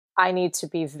I need to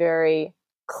be very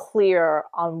clear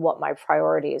on what my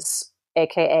priorities,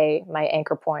 AKA my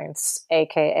anchor points,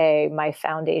 AKA my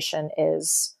foundation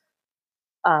is,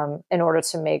 in order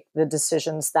to make the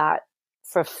decisions that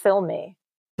fulfill me.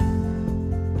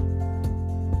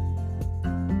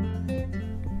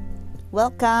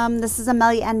 Welcome. This is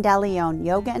Amelia Andaleon,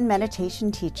 yoga and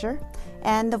meditation teacher.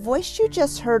 And the voice you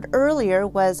just heard earlier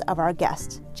was of our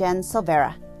guest, Jen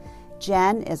Silvera.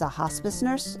 Jen is a hospice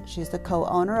nurse. She's the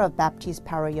co-owner of Baptiste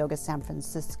Power Yoga San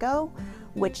Francisco,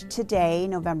 which today,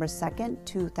 November 2nd,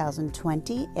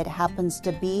 2020, it happens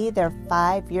to be their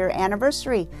 5-year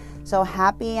anniversary. So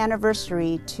happy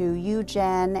anniversary to you,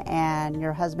 Jen, and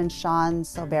your husband, Sean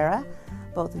Silvera,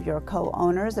 both of your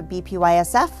co-owners of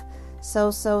BPYSF.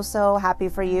 So happy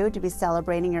for you to be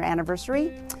celebrating your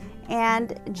anniversary.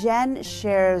 And Jen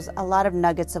shares a lot of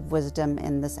nuggets of wisdom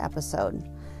in this episode.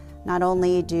 Not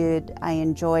only did I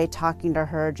enjoy talking to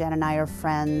her, Jen and I are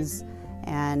friends,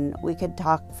 and we could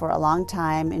talk for a long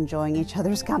time, enjoying each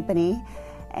other's company.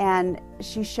 And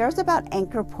she shares about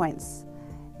anchor points,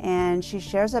 and she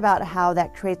shares about how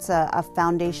that creates a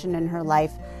foundation in her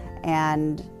life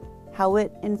and how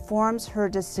it informs her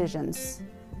decisions.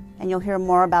 And you'll hear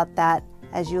more about that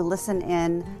as you listen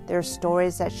in. There are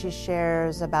stories that she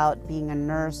shares about being a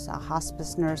nurse, a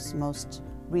hospice nurse most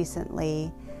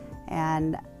recently.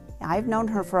 And I've known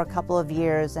her for a couple of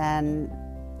years, and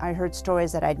I heard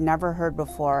stories that I'd never heard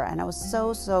before. And I was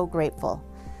so grateful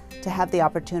to have the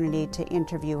opportunity to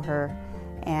interview her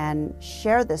and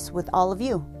share this with all of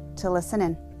you to listen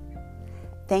in.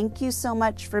 Thank you so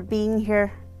much for being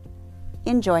here.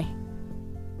 Enjoy.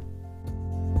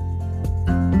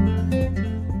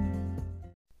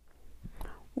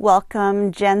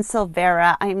 Welcome, Jen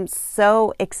Silvera. I'm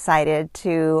so excited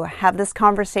to have this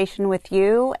conversation with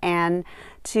you and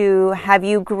to have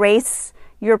you grace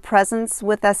your presence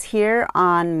with us here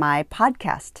on my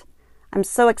podcast. I'm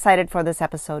so excited for this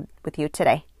episode with you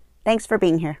today. Thanks for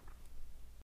being here.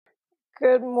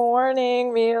 Good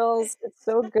morning, Meals. It's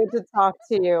so good to talk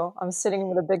to you. I'm sitting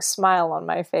with a big smile on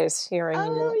my face hearing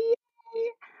you.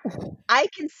 Yay. I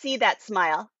can see that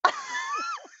smile.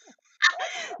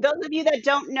 Those of you that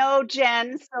don't know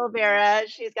Jen Silvera,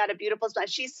 she's got a beautiful smile.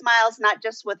 She smiles not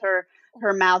just with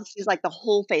her mouth, she's like the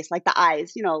whole face, like the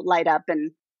eyes, light up,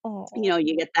 and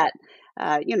you get that,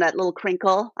 that little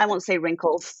crinkle. I won't say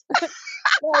wrinkles.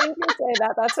 Well, you can say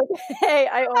that. That's okay.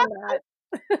 I own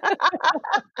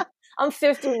that. I'm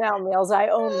 50 now, Meals. I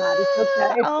own that. It's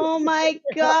okay. Oh my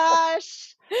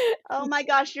gosh. Oh my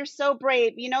gosh, you're so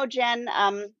brave. Jen,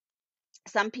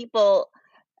 some people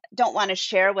don't want to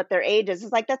share what their age is.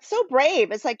 It's like, that's so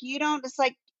brave. It's like, you don't, it's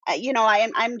like,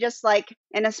 I'm just like,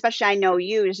 and especially I know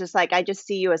you, it's just like, I just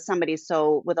see you as somebody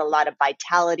so with a lot of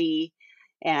vitality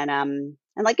and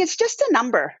like, it's just a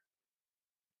number,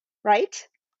 right?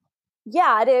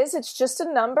 Yeah, it is. It's just a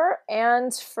number.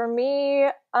 And for me,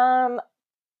 I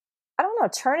don't know,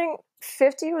 turning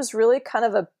 50 was really kind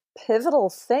of a pivotal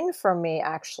thing for me,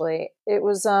 actually. It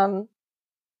was,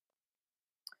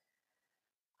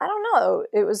 I don't know.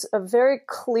 It was a very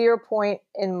clear point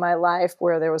in my life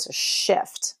where there was a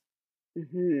shift.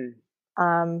 Mm-hmm.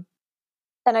 And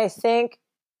I think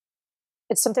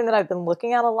it's something that I've been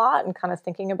looking at a lot and kind of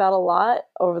thinking about a lot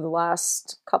over the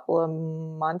last couple of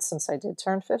months since I did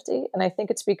turn 50. And I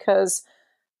think it's because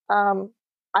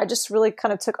I just really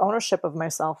kind of took ownership of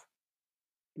myself.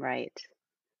 Right.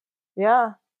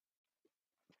 Yeah.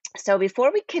 So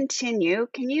before we continue,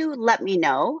 can you let me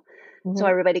know so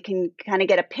everybody can kind of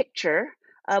get a picture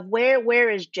of where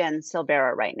is Jen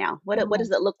Silvera right now? What does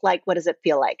it look like? What does it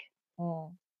feel like?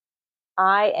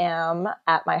 I am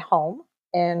at my home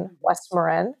in West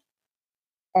Marin,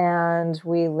 and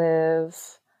we live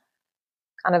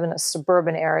kind of in a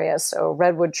suburban area. So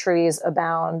redwood trees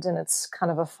abound, and it's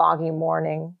kind of a foggy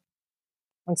morning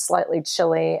and slightly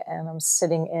chilly. And I'm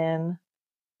sitting in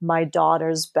my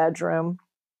daughter's bedroom.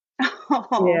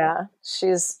 Oh. Yeah,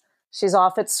 she's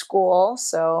off at school,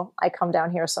 so I come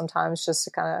down here sometimes just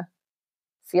to kind of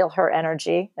feel her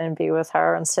energy and be with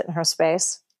her and sit in her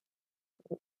space.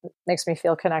 It makes me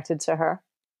feel connected to her.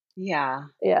 Yeah.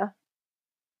 Yeah.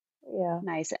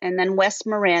 Nice. And then West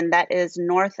Marin, that is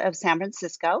north of San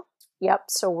Francisco. Yep.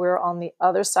 So we're on the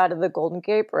other side of the Golden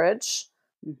Gate Bridge,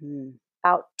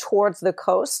 out towards the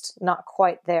coast, not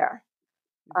quite there.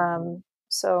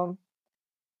 So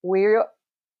we're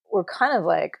kind of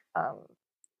like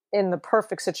in the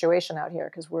perfect situation out here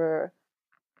because we're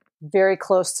very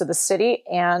close to the city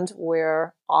and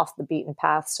we're off the beaten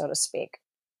path, so to speak.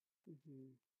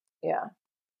 Yeah.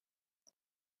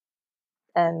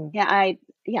 And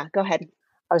go ahead.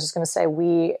 I was just going to say,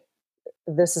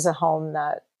 this is a home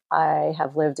that I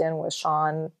have lived in with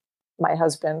Sean, my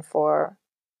husband, for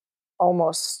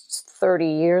almost 30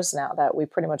 years now, that we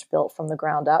pretty much built from the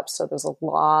ground up. So there's a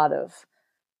lot of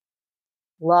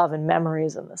love and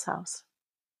memories in this house.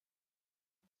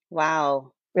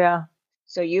 Wow. Yeah.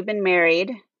 So you've been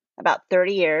married about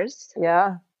 30 years.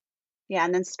 Yeah. Yeah,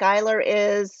 and then Skylar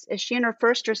is she in her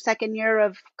first or second year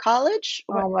of college?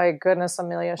 Oh my goodness,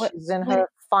 Amelia. What She's in what her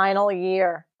final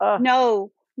year. Ugh.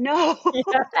 no, no.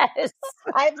 Yes.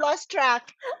 I've lost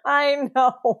track. I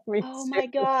know. Me Oh my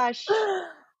too. gosh.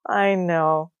 I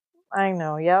know. I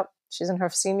know. Yep. She's in her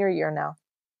senior year now.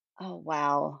 Oh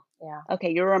wow. Yeah.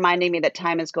 Okay, you're reminding me that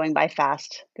time is going by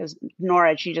fast because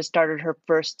Nora, she just started her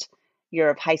first year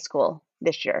of high school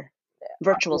this year,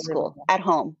 virtual school Unbelievable. at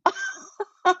home.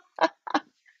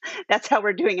 That's how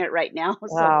we're doing it right now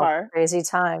so Wow. far. Crazy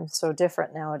time. So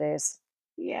different nowadays.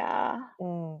 Yeah.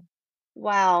 Mm,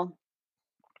 Wow.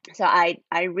 So I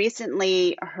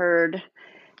recently heard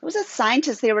it was a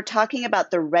scientist, they were talking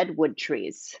about the redwood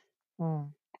trees mm.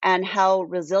 and how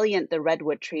resilient the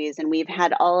redwood trees, and we've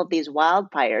had all of these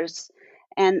wildfires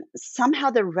and somehow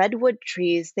the redwood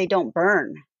trees they don't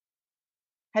burn.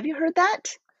 Have you heard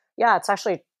that? Yeah,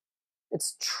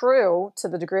 it's true to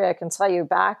the degree I can tell you.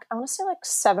 Back, I want to say like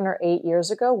 7 or 8 years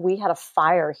ago, we had a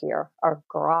fire here. Our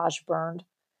garage burned.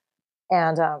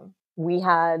 And we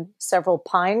had several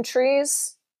pine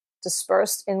trees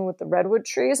dispersed in with the redwood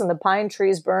trees, and the pine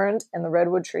trees burned and the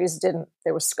redwood trees didn't.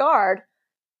 They were scarred,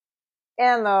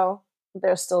 and though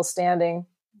they're still standing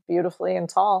beautifully and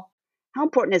tall. How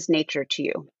important is nature to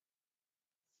you?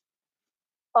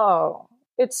 Oh,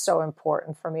 it's so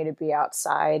important for me to be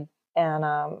outside and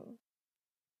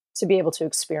to be able to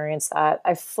experience that.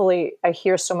 I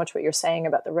hear so much what you're saying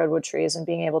about the redwood trees and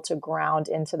being able to ground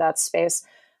into that space.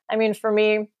 I mean, for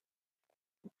me,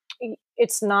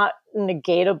 it's not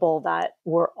negatable that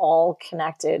we're all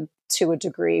connected to a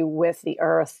degree with the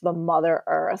earth, the mother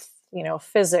earth.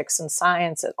 Physics and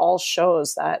science, it all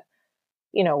shows that,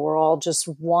 we're all just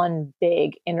one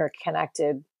big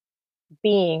interconnected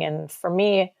being. And for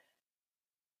me,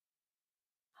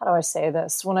 how do I say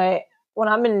this? When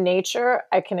I'm in nature,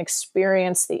 I can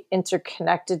experience the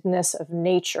interconnectedness of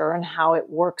nature and how it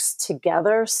works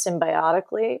together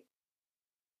symbiotically.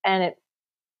 And it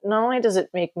not only does it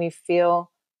make me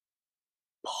feel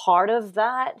part of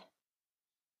that,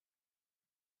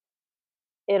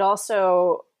 it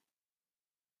also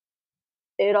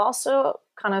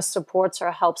kind of supports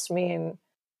or helps me in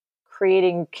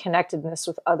creating connectedness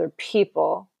with other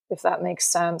people, if that makes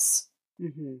sense.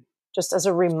 Hmm. Just as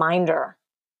a reminder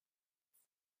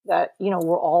that,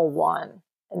 we're all one,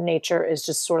 and nature is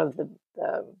just sort of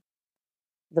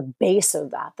the base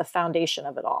of that, the foundation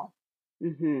of it all.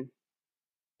 Hmm.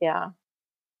 Yeah.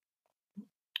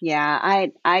 Yeah,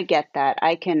 I get that.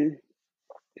 I can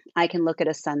look at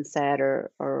a sunset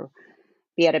or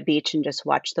be at a beach and just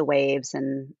watch the waves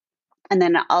and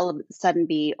then all of a sudden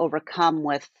be overcome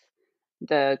with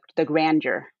the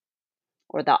grandeur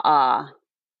or the awe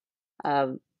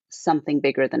of something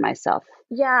bigger than myself.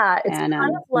 Yeah, it's And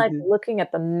kind of like mhm, looking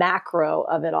at the macro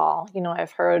of it all.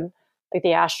 I've heard like the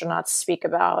astronauts speak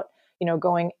about,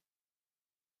 going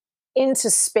into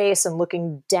space and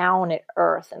looking down at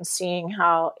Earth and seeing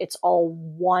how it's all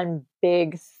one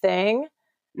big thing.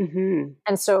 mhm,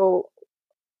 And so,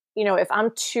 if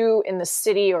I'm too in the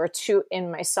city or too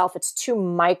in myself, it's too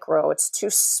micro, it's too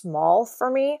small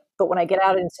for me. But when I get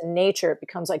out into nature, it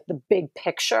becomes like the big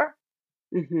picture.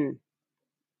 mhm,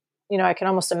 I can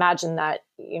almost imagine that,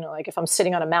 like if I'm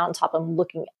sitting on a mountaintop, I'm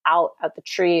looking out at the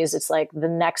trees. It's like the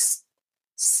next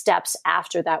steps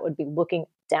after that would be looking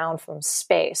down from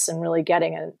space and really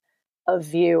getting a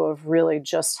view of really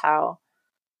just how,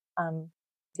 um,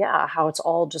 yeah, how it's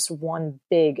all just one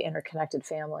big interconnected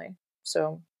family.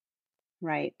 So,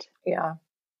 right. yeah.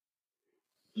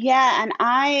 Yeah, and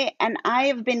I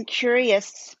have been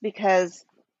curious because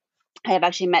I have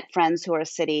actually met friends who are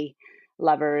city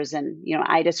lovers, and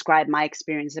I describe my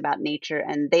experience about nature,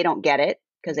 and they don't get it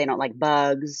because they don't like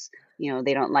bugs.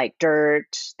 They don't like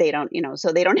dirt. They don't,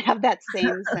 so they don't have that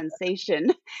same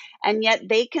sensation, and yet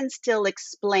they can still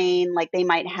explain. Like they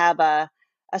might have a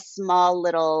small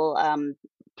little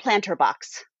planter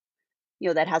box,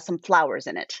 that has some flowers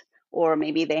in it, or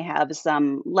maybe they have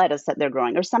some lettuce that they're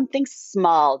growing, or something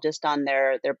small just on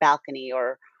their balcony,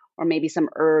 or maybe some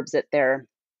herbs at their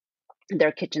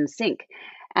kitchen sink.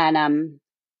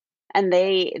 And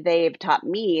they've taught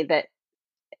me that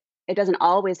it doesn't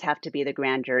always have to be the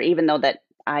grandeur, even though that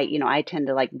I tend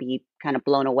to like be kind of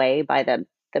blown away by the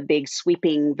big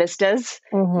sweeping vistas,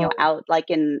 Hmm. out like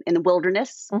in the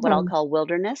wilderness, what I'll Hmm. call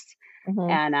wilderness. Hmm.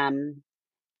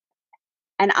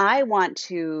 And And I want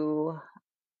to,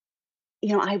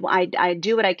 I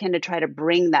do what I can to try to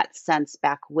bring that sense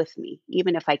back with me,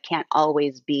 even if I can't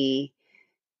always be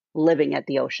living at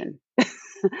the ocean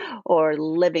or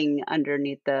living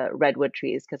underneath the redwood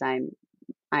trees, because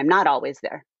I'm not always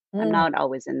there. I'm Mm. not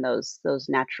always in those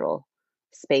natural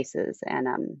spaces, and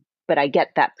but I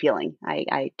get that feeling.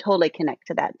 I totally connect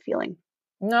to that feeling.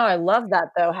 No, I love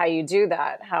that though, how you do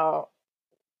that, how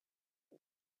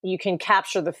you can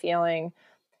capture the feeling,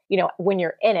 when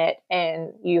you're in it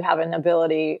and you have an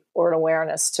ability or an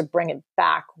awareness to bring it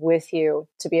back with you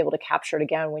to be able to capture it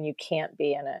again when you can't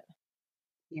be in it.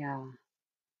 Yeah.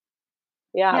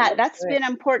 Yeah, Yeah, that's that's great. been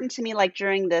important to me, like,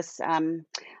 during this,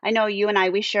 I know you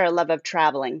and we share a love of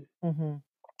traveling, Mhm.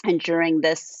 and during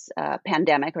this,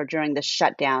 pandemic, or during this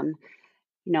shutdown,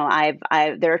 I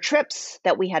there are trips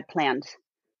that we had planned,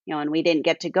 and we didn't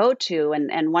get to go to,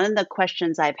 and one of the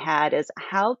questions I've had is,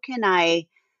 how can I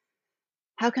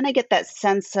get that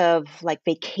sense of, like,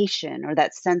 vacation, or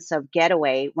that sense of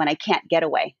getaway when I can't get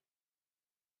away?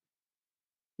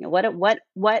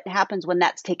 What happens when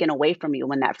that's taken away from you,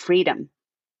 when that freedom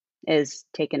is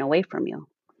taken away from you?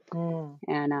 Mm.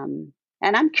 And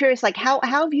I'm curious, like, how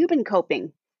have you been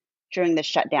coping during this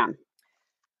shutdown?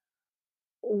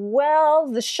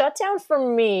 Well, the shutdown for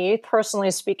me,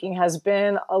 personally speaking, has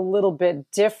been a little bit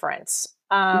different.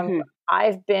 Mhm.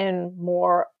 I've been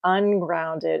more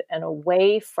ungrounded and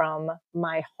away from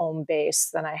my home base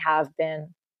than I have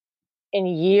been in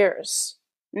years,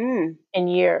 Mm.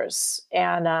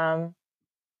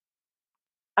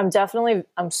 And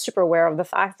I'm super aware of the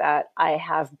fact that I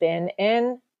have been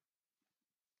in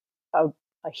a,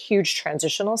 a huge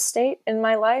transitional state in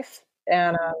my life,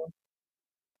 and Mhm.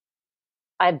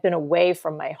 I've been away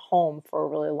from my home for a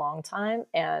really long time,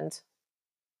 and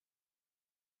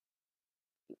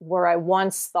where I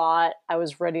once thought I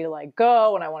was ready to like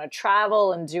go and I want to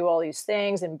travel and do all these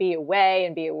things and be away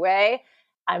and be away,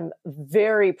 I'm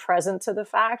very present to the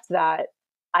fact that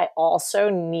I also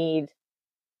need,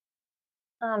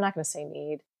 I'm not going to say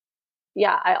need.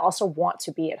 Yeah, I also want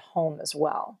to be at home as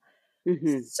well.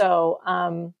 Mhm. So,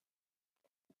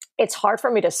 it's hard for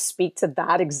me to speak to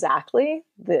that exactly,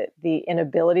 the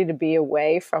inability to be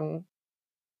away from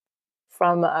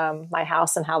my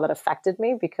house and how that affected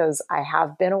me because I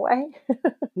have been away.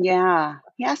 Yeah.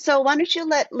 Yeah, so why don't you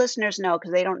let listeners know,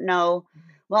 because they don't know,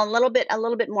 well, a little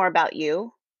bit more about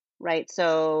you, right?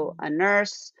 So, a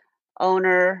nurse,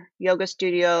 owner, yoga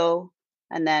studio,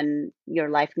 and then your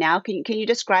life now. Can you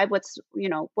describe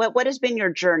what has been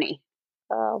your journey?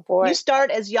 Oh You boy. start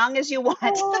as young as you want.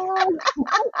 Oh.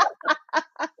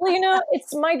 Well,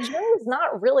 it's my journey is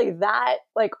not really that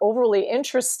like overly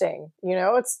interesting.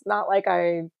 It's not like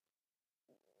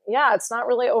yeah, it's not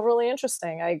really overly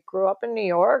interesting. I grew up in New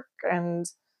York and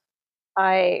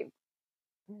I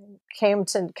came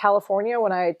to California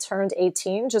when I turned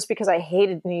 18 just because I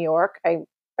hated New York. I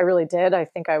really did. I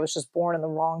think I was just born in the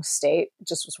wrong state. It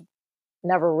just was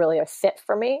never really a fit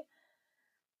for me.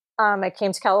 I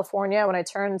came to California when I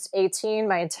turned 18.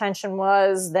 My intention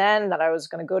was then that I was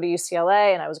going to go to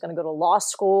UCLA and I was going to go to law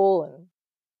school. And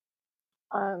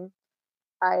um,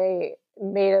 I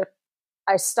made a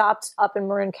I stopped up in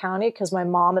Marin County because my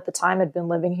mom at the time had been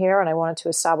living here and I wanted to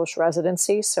establish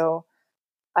residency. So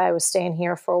I was staying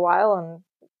here for a while and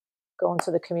going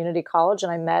to the community college.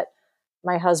 And I met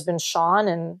my husband, Sean,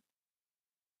 and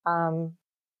um,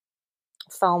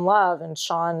 fell in love. And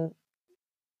Sean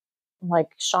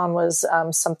was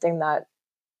something that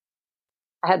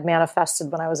I had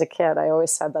manifested when I was a kid. I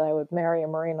always said that I would marry a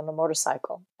Marine on a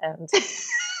motorcycle. And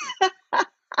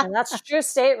that's a true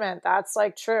statement. That's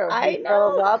like true. He I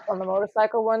drove know. up on the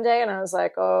motorcycle one day and I was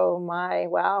like, oh my,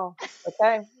 wow.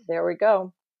 Okay, there we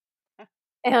go.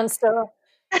 And so,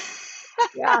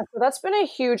 yeah, so that's been a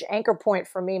huge anchor point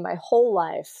for me my whole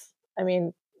life. I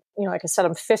mean, like I said,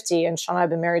 I'm 50 and Sean and I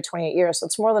have been married 28 years. So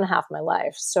it's more than half my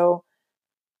life. So,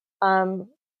 um,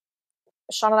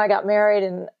 Sean and I got married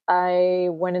and I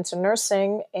went into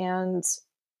nursing. And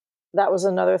that was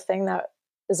another thing that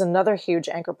is another huge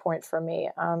anchor point for me.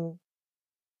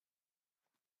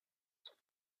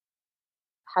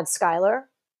 Had Skylar,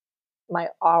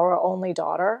 our only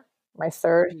daughter, my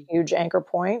third Mhm. huge anchor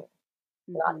point,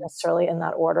 not Mhm. necessarily in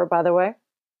that order, by the way.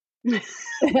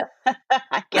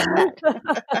 I get that.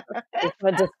 Just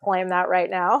want to disclaim that right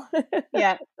now.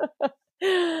 Yeah.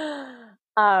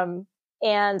 um,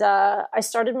 and I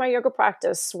started my yoga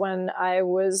practice when I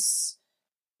was,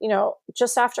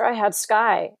 just after I had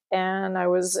Sky, and I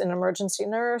was an emergency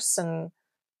nurse and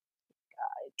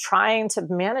trying to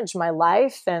manage my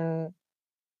life and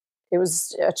it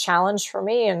was a challenge for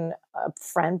me. And a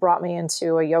friend brought me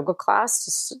into a yoga class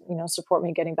to, support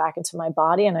me getting back into my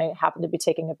body. And I happened to be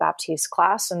taking a Baptiste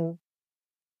class, and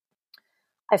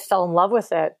I fell in love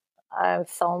with it. I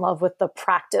fell in love with the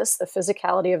practice, the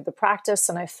physicality of the practice,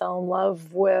 and I fell in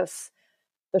love with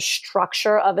the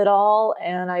structure of it all.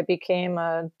 And I became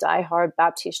a diehard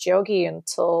Baptiste yogi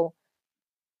until,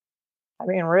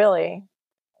 really,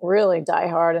 really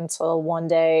diehard until one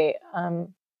day,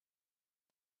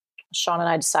 Sean and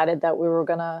I decided that we were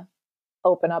going to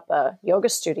open up a yoga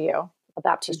studio, a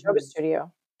Baptiste yoga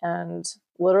studio, and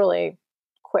literally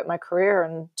quit my career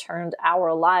and turned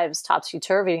our lives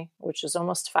topsy-turvy, which is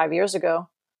almost 5 years ago.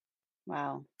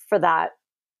 Wow. For that,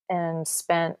 and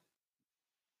spent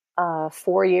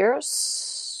 4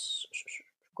 years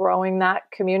growing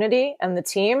that community and the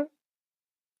team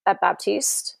at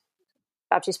Baptiste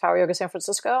Power Yoga San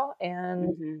Francisco,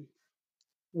 and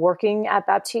working at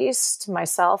Baptiste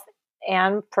myself,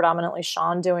 and predominantly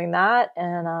Sean doing that.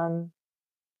 And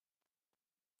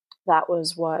that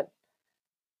was what,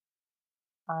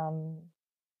 and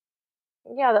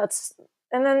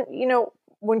then,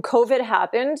 when COVID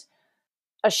happened,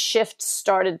 a shift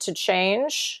started to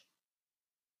change.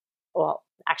 Well,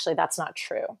 actually, that's not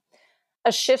true.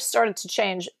 A shift started to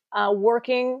change.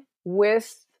 Working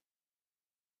with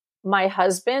my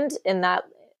husband in that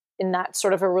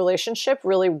sort of a relationship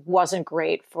really wasn't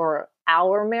great for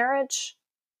our marriage.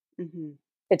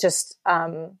 It just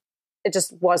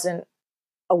wasn't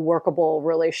a workable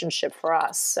relationship for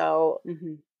us. So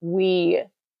we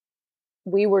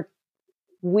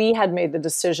had made the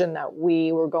decision that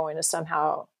we were going to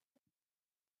somehow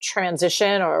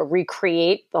transition or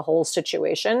recreate the whole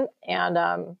situation. And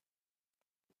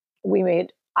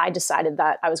I decided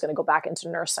that I was going to go back into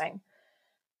nursing,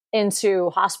 into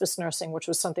hospice nursing, which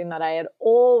was something that I had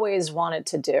always wanted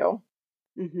to do.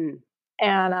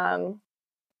 And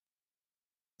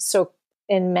so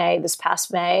in this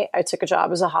past May, I took a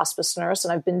job as a hospice nurse,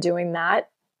 and I've been doing that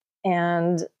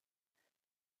and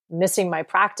missing my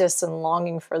practice and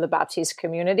longing for the Baptiste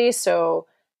community. So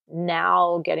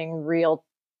now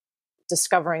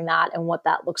discovering that and what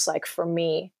that looks like for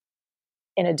me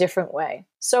in a different way.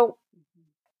 So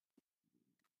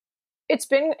it's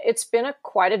been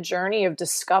quite a journey of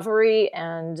discovery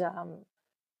and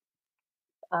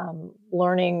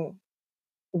learning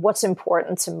what's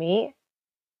important to me.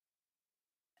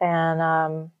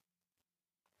 And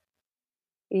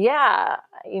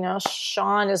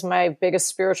Sean is my biggest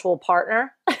spiritual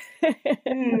partner.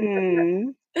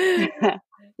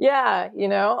 Yeah,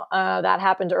 that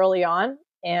happened early on.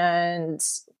 And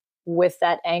with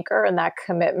that anchor and that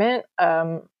commitment,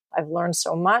 I've learned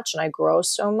so much, and I grow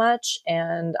so much,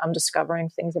 and I'm discovering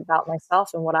things about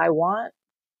myself and what I want.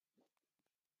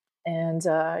 And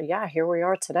here we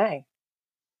are today.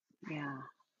 Yeah.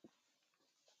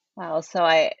 Wow. So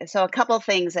a couple of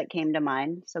things that came to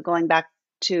mind. So going back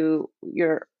to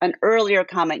an earlier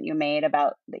comment you made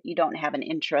about that you don't have an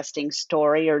interesting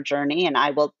story or journey, and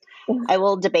I will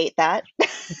debate that.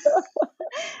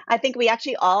 I think we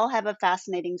actually all have a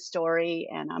fascinating story,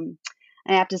 and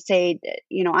I have to say,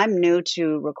 I'm new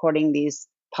to recording these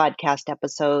podcast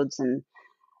episodes and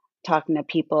talking to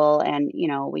people, and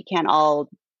we can't all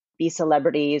be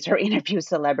celebrities or interview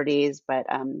celebrities, but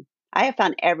I have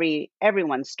found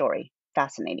everyone's story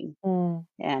fascinating,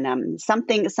 and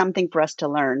something for us to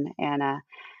learn. And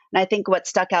I think what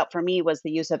stuck out for me was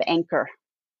the use of anchor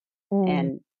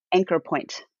and anchor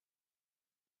point.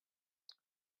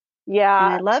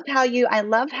 Yeah, and I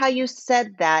love how you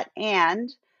said that. And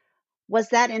was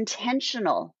that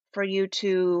intentional for you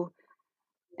to?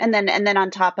 And then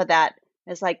on top of that,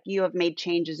 it's like you have made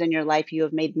changes in your life. You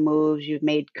have made moves. You've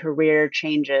made career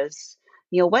changes.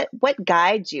 What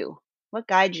guides you? What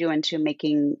guides you into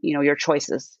making, your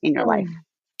choices in your life?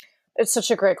 It's such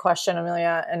a great question,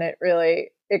 Amelia. And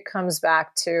it comes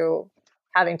back to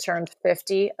having turned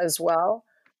 50 as well.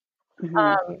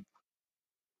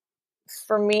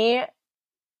 For me,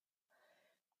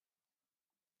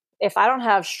 if I don't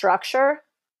have structure,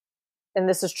 and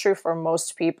this is true for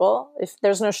most people, if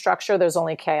there's no structure, there's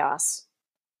only chaos.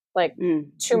 Like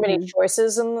too many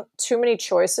choices, and too many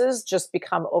choices just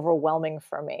become overwhelming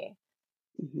for me.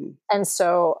 And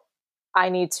so I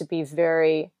need to be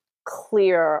very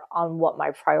clear on what my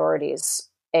priorities,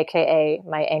 AKA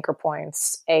my anchor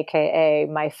points, AKA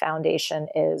my foundation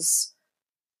is,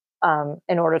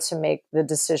 in order to make the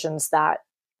decisions that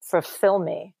fulfill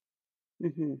me.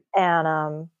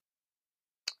 And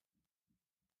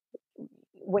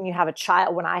when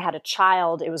I had a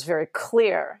child, it was very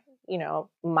clear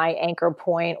my anchor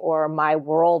point or my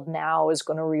world now is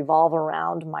going to revolve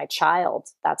around my child.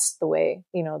 That's the way,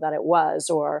 that it was.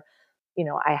 Or,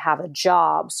 I have a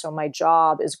job. So my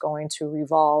job is going to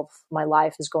revolve, my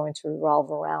life is going to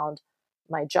revolve around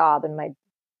my job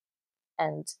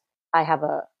and I have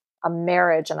a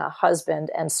marriage and a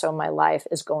husband. And so my life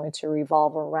is going to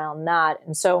revolve around that.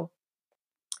 And so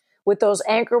with those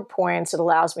anchor points, it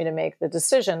allows me to make the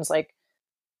decisions. Like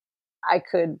I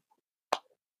could,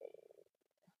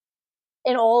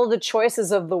 in all the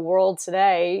choices of the world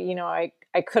today,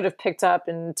 I could have picked up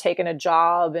and taken a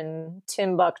job in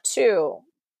Timbuktu,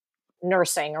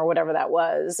 nursing or whatever that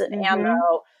was. And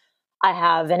though I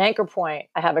have an anchor point,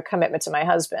 I have a commitment to my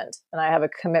husband and I have a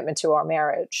commitment to our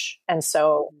marriage. And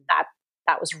so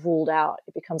that was ruled out.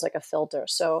 It becomes like a filter.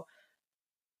 So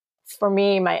for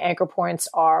me, my anchor points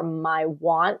are my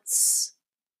wants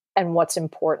and what's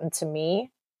important to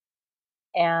me.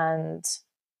 And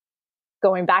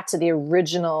going back to the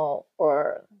original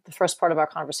or the first part of our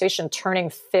conversation, turning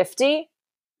 50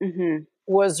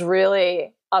 was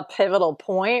really a pivotal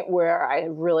point where I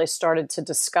really started to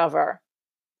discover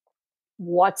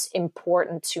what's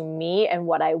important to me and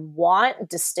what I want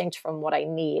distinct from what I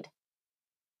need.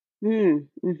 It's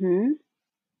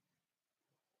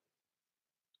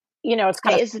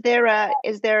kind of, is there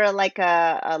a like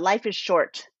a life is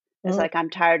short? It's like, I'm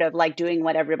tired of like doing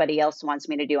what everybody else wants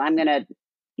me to do. I'm going to,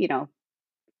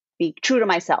 be true to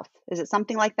myself. Is it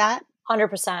something like that?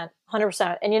 100%.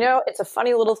 And it's a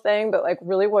funny little thing, but like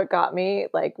really what got me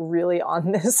like really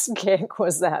on this kick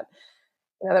was that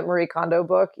Marie Kondo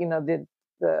book, the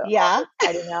Yeah.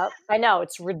 Tidying Up. I know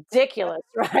it's ridiculous,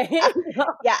 right?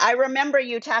 Yeah, I remember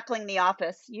you tackling The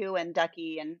Office, you and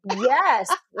Ducky and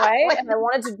yes, right. And I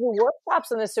wanted to do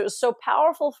workshops on this. It was so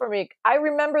powerful for me. I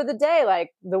remember the day, like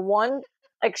the one,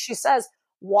 like she says,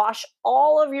 wash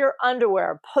all of your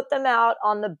underwear, put them out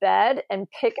on the bed, and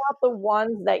pick out the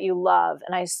ones that you love.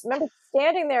 And I remember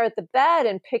standing there at the bed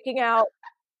and picking out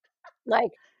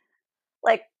like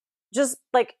just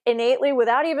like innately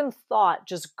without even thought,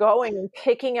 just going and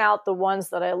picking out the ones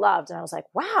that I loved. And I was like,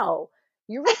 wow,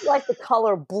 you really like the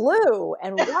color blue.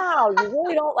 And wow, you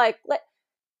really don't like,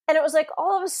 and it was like,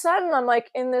 all of a sudden I'm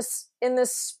like in this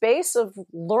space of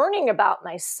learning about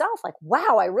myself. Like,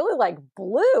 wow, I really like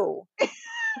blue.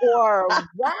 Or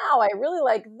wow, I really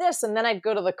like this. And then I'd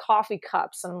go to the coffee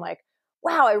cups and I'm like,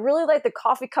 wow, I really like the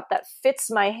coffee cup that fits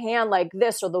my hand like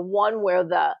this, or the one where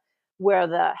the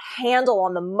handle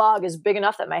on the mug is big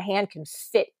enough that my hand can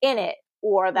fit in it,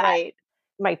 or that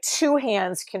my two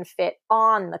hands can fit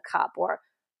on the cup. Or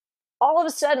all of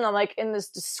a sudden I'm like in this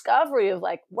discovery of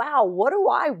like, wow, what do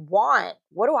I want?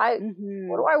 What do I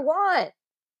want?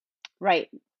 Right.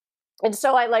 And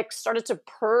so I like started to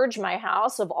purge my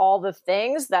house of all the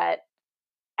things that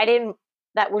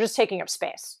that were just taking up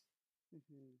space.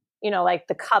 Like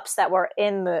the cups that were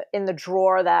in the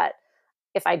drawer that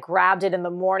if I grabbed it in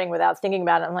the morning without thinking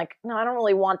about it, I'm like, no, I don't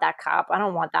really want that cup. I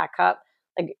don't want that cup.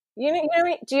 Like, do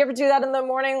you ever do that in the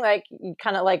morning? Like you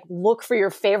kind of like look for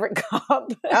your favorite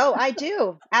cup. Oh, I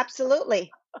do.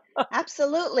 Absolutely.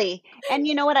 Absolutely. And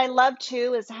you know what I love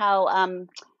too is how,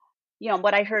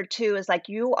 what I heard too is like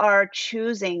you are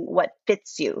choosing what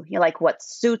fits you, like what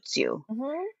suits you.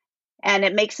 And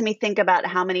it makes me think about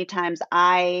how many times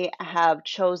I have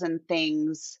chosen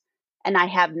things and I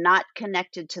have not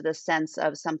connected to the sense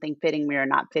of something fitting me or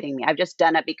not fitting me. I've just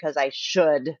done it because I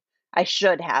should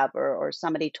have, or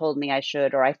somebody told me I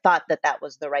should, or I thought that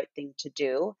was the right thing to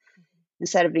do,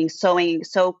 instead of being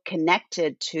so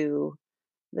connected to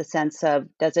the sense of,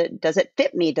 does it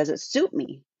fit me? Does it suit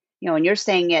me? And you're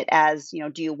saying it as,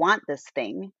 do you want this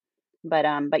thing? But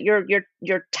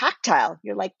you're tactile.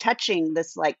 You're like touching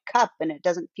this like cup, and it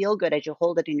doesn't feel good as you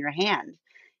hold it in your hand.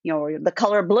 Or the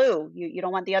color blue. You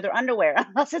don't want the other underwear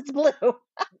unless it's blue.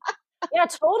 Yeah,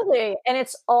 totally. And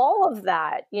it's all of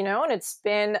that, and it's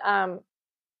been,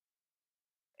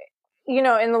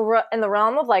 in the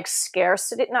realm of like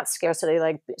scarcity, not scarcity,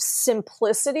 like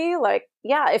simplicity. Like,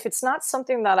 yeah, if it's not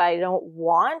something that I don't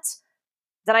want,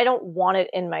 then I don't want it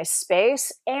in my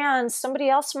space, and somebody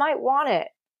else might want it.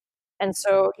 And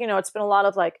so, it's been a lot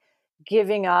of like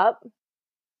giving up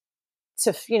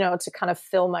to, to kind of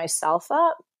fill myself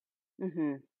up.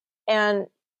 And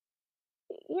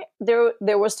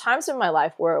there was times in my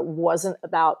life where it wasn't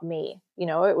about me.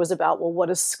 It was about, well, what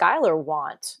does Skylar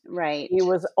want? Right. He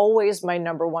was always my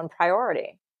number one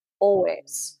priority,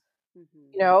 always.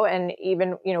 And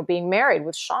even, being married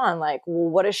with Sean, like,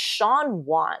 well, what does Sean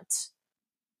want?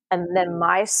 And then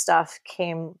my stuff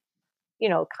came,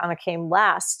 kind of came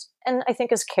last. And I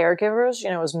think as caregivers,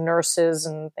 as nurses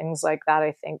and things like that,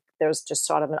 I think there's just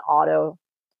sort of an auto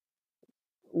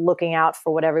looking out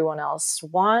for what everyone else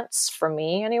wants, for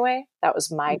me anyway. That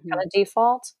was my kind of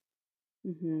default.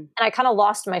 And I kind of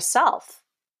lost myself.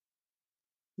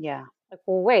 Yeah. Like,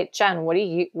 well, wait, Jen, what do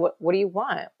you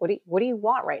want? What do you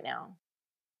want right now?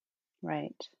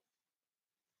 Right.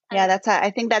 Yeah,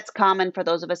 I think that's common for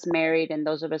those of us married and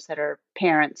those of us that are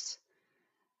parents.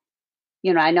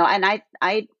 I know, and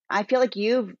I feel like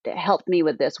you've helped me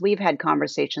with this. We've had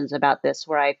conversations about this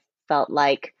where I felt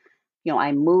like,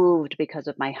 I moved because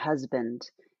of my husband.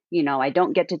 I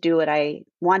don't get to do what I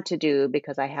want to do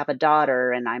because I have a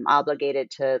daughter and I'm obligated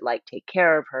to like take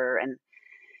care of her.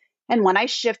 And when I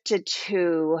shifted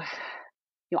to,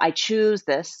 I choose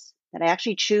this, that I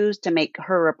actually choose to make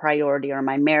her a priority or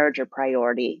my marriage a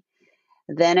priority,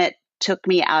 then it took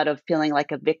me out of feeling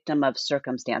like a victim of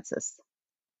circumstances.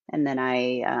 And then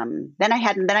I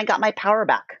got my power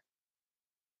back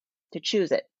to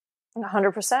choose it.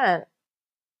 100%.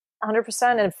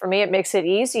 100%. And for me, it makes it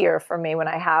easier for me when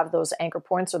I have those anchor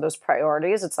points or those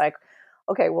priorities. It's like,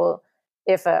 okay, well,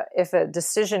 if a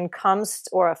decision comes,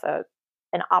 or if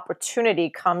an opportunity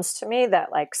comes to me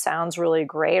that like sounds really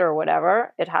great or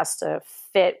whatever, it has to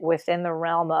fit within the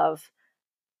realm of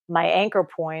my anchor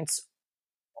points,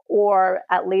 or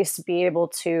at least be able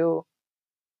to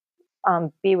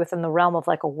be within the realm of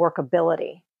like a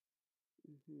workability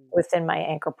within my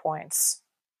anchor points.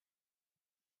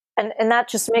 And that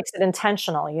just makes it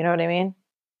intentional. You know what I mean?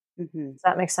 Does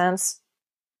that make sense?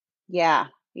 Yeah.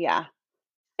 Yeah.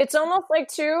 It's almost like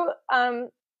too, I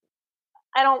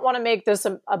don't want to make this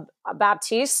a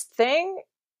Baptiste thing.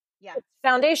 Yeah. It's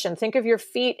foundation. Think of your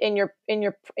feet in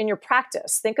your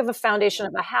practice. Think of a foundation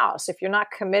of a house. If you're not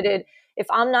committed, if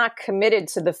I'm not committed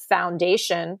to the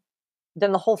foundation,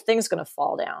 then the whole thing's going to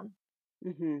fall down.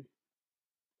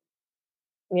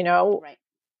 Right.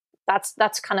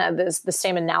 That's kind of the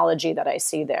same analogy that I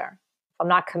see there. If I'm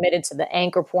not committed to the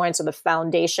anchor points or the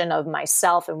foundation of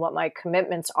myself and what my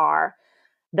commitments are,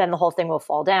 then the whole thing will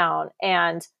fall down.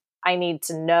 And I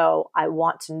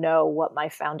want to know what my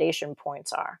foundation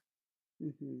points are.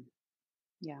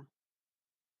 Yeah.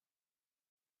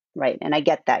 Right. And I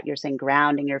get that. You're saying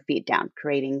grounding your feet down,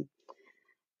 creating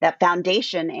that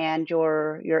foundation and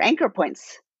your anchor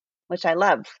points, which I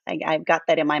love. I've got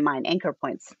that in my mind, anchor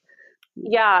points.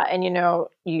 Yeah. And I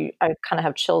kind of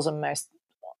have chills in my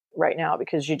right now,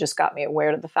 because you just got me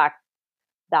aware of the fact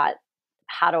that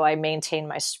how do I maintain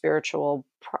my spiritual,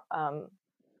 how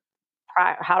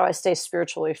do I stay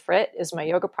spiritually fit is my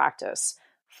yoga practice.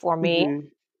 For me,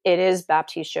 it is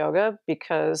Baptiste yoga,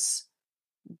 because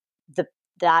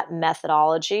that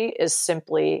methodology is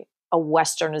simply a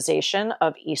westernization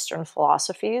of Eastern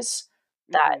philosophies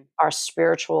that are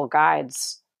spiritual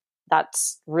guides.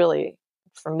 That's really,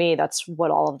 for me, that's what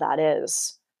all of that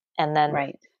is. And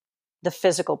then the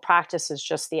physical practice is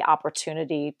just the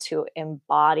opportunity to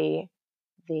embody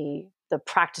the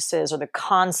practices or the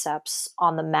concepts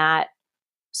on the mat,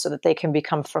 so that they can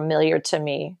become familiar to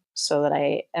me, so that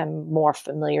I am more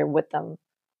familiar with them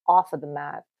off of the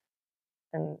mat.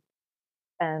 And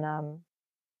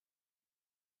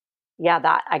yeah,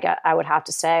 that I would have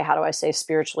to say, how do I stay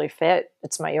spiritually fit?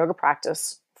 It's my yoga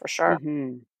practice for sure.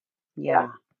 Yeah.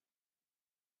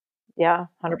 Yeah,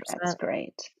 That's 100%.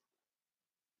 great.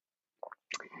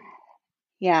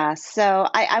 Yeah. So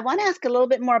I want to ask a little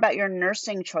bit more about your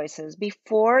nursing choices.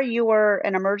 Before you were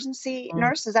an emergency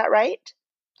nurse, is that right?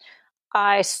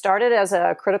 I started as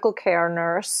a critical care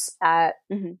nurse at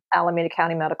Alameda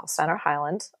County Medical Center,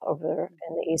 Highland, over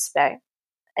in the East Bay.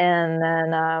 And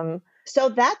then so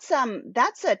that's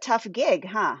a tough gig,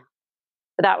 huh?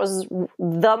 That was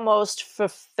the most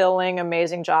fulfilling,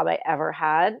 amazing job I ever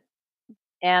had.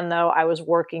 And though I was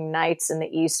working nights in the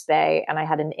East Bay, and I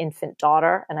had an infant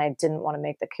daughter, and I didn't want to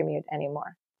make the commute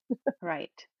anymore. Right.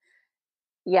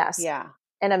 Yes. Yeah.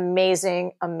 An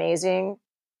amazing, amazing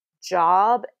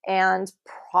job. And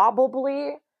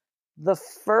probably the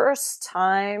first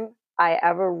time I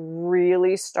ever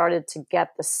really started to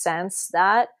get the sense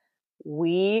that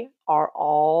we are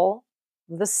all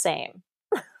the same,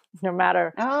 no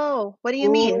matter what do you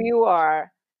who mean? you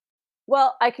are.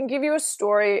 Well, I can give you a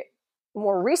story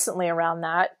more recently around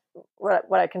that.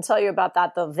 What I can tell you about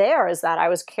that, though, there is that I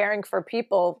was caring for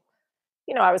people,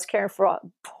 I was caring for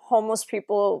homeless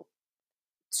people,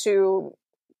 to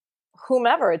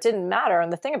whomever, it didn't matter.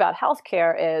 And the thing about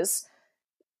healthcare is,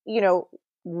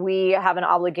 we have an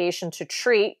obligation to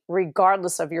treat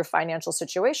regardless of your financial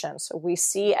situation. So we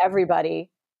see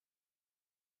everybody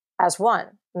as one.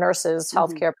 Nurses,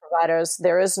 healthcare providers,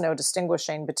 there is no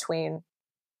distinguishing between,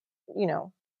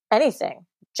 anything,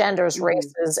 genders,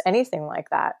 races, anything like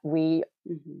that. We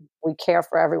care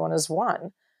for everyone as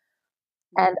one.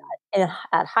 And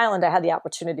at Highland, I had the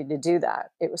opportunity to do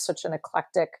that. It was such an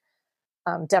eclectic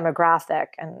demographic,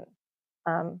 and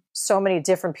so many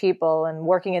different people, and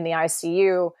working in the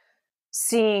ICU,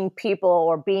 seeing people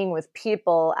or being with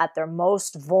people at their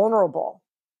most vulnerable.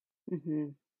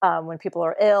 When people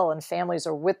are ill and families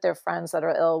are with their friends that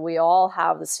are ill, we all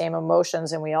have the same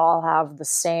emotions and we all have the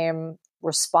same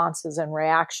responses and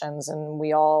reactions, and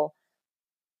we all,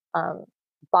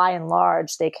 by and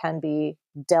large, they can be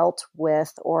dealt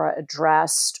with or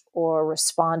addressed or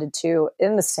responded to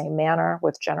in the same manner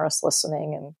with generous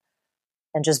listening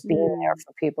and just being there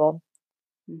for people.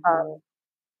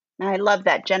 I love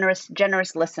that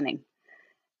generous listening.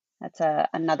 That's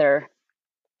another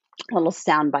little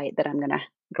soundbite that I'm going to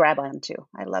grab onto.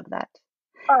 I love that.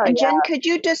 Oh, And Jen, yeah. could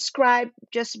you describe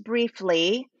just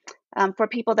briefly, for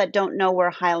people that don't know where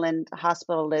Highland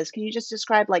Hospital is, can you just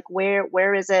describe like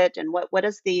where is it, and what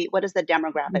is the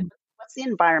demographic? What's the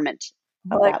environment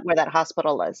of Like, that, where that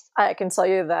hospital is? I can tell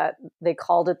you that they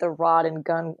called it the Rod and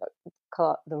Gun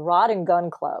Club.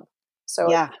 So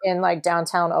Yeah. it's in like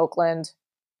downtown Oakland,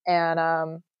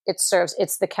 and it's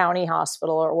the county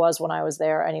hospital, or it was when I was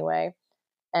there anyway.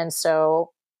 And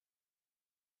so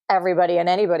everybody and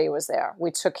anybody was there.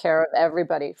 We took care of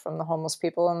everybody, from the homeless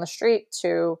people in the street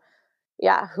to,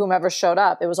 whomever showed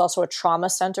up. It was also a trauma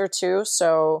center too.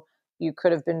 So you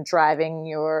could have been driving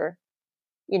your,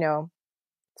 you know,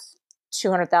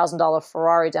 $200,000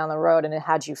 Ferrari down the road, and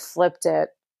had you flipped it,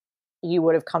 you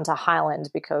would have come to Highland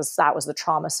because that was the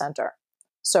trauma center.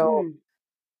 So,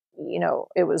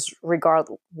 it was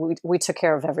we took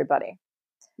care of everybody.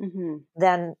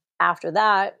 Then after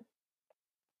that,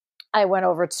 I went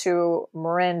over to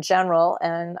Marin General,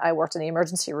 and I worked in the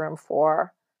emergency room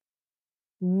for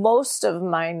most of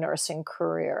my nursing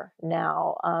career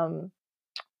now.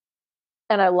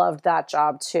 And I loved that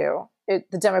job too. The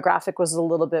demographic was a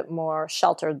little bit more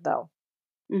sheltered though.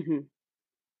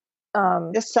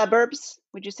 The suburbs?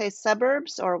 Would you say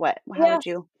suburbs, or what? How Yeah. would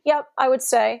you? Yep. I would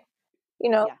say,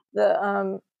 Yeah.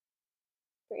 the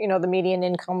the median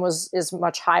income is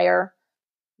much higher.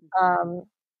 Um,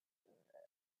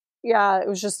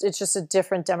 it's just a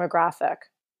different demographic,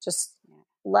 just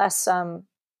less,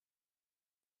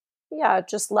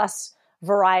 just less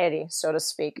variety, so to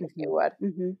speak, if you would.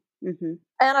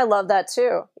 And I love that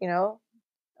too.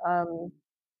 Um,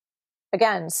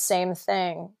 again, same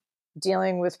thing,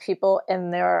 dealing with people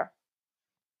in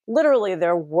literally in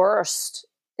their worst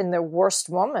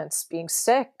moments, being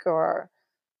sick or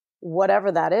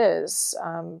whatever that is.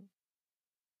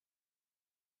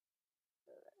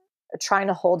 Trying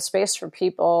to hold space for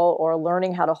people, or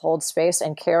learning how to hold space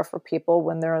and care for people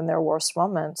when they're in their worst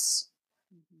moments.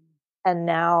 And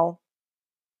now,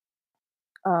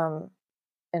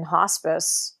 in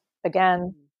hospice,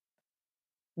 again,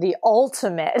 the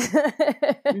ultimate,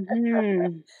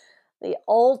 the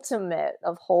ultimate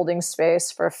of holding space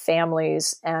for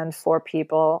families and for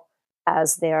people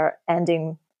as they're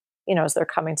ending, as they're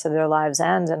coming to their lives'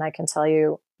 end. And I can tell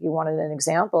you, you wanted an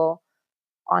example.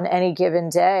 On any given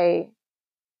day,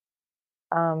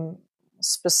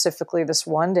 specifically this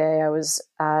one day, I was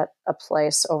at a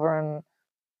place over in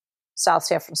South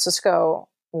San Francisco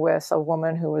with a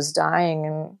woman who was dying,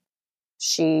 and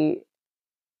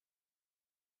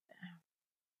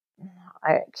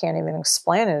I can't even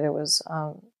explain it. It was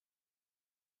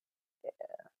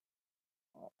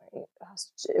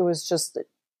just,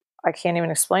 I can't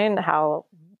even explain how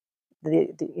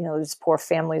these poor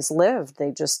families live.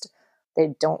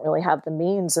 They don't really have the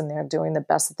means, and they're doing the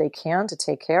best that they can to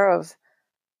take care of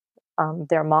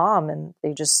their mom. And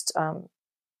they just, it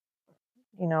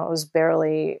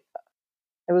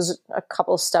was a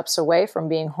couple of steps away from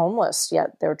being homeless,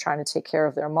 yet they're trying to take care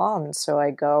of their mom. And so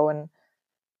I go, and,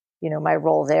 my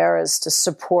role there is to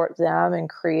support them in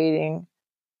creating,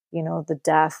 the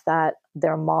death that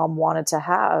their mom wanted to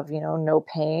have, no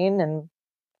pain and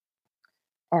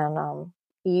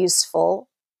easeful,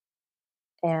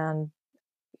 and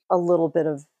a little bit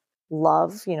of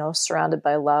love, surrounded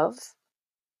by love.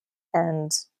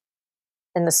 And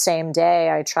in the same day,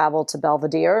 I traveled to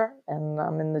Belvedere, and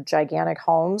I'm in the gigantic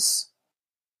homes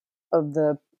of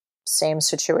the same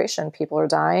situation. People are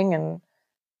dying, and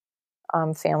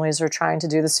families are trying to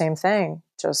do the same thing.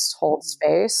 Just hold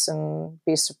space and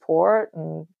be support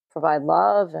and provide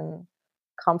love and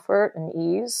comfort and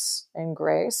ease and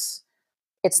grace.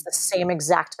 It's the same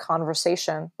exact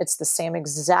conversation. It's the same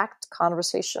exact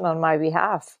conversation on my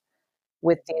behalf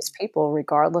with these people,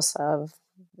 regardless of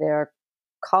their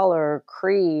color,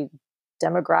 creed,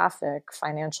 demographic,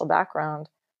 financial background.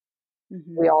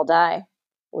 We all die.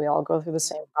 We all go through the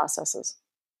same processes.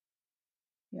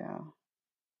 Yeah.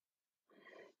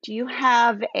 Do you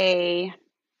have a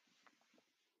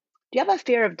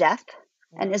fear of death?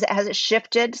 And has it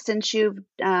shifted since you've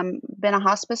been a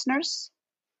hospice nurse?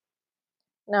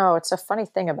 No, it's a funny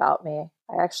thing about me.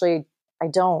 I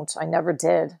don't. I never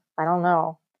did. I don't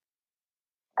know.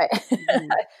 I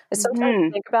Mm-hmm. I sometimes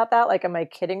Mm-hmm. think about that, like, am I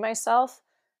kidding myself?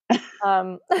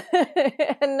 No,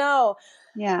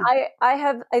 Yeah.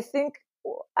 I think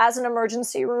as an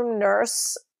emergency room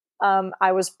nurse,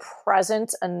 I was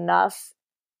present enough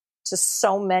to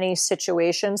so many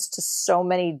situations, to so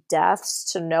many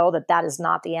deaths to know that that is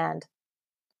not the end.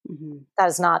 Mm-hmm. That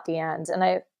is not the end.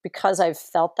 And because I've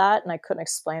felt that and I couldn't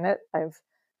explain it, I've,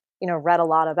 read a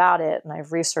lot about it and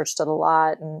I've researched it a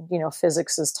lot. And,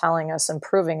 physics is telling us and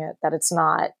proving it that it's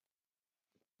not,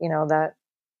 that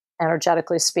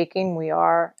energetically speaking, we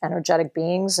are energetic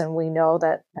beings and we know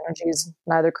that energy is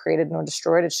neither created nor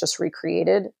destroyed. It's just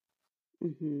recreated.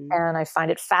 Mm-hmm. And I find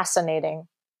it fascinating.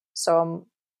 So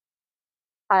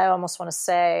I almost want to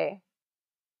say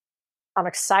I'm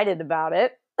excited about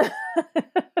it.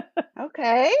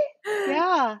 Okay.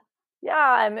 Yeah.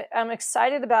 Yeah, I'm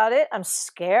excited about it. I'm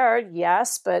scared,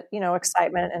 yes, but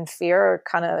excitement and fear are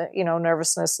kind of,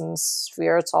 nervousness and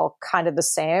fear, it's all kind of the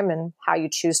same, and how you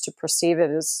choose to perceive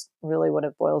it is really what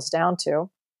it boils down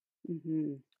to.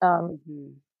 Mm-hmm. Um, Mm-hmm.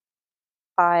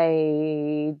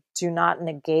 I do not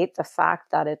negate the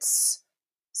fact that it's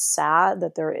sad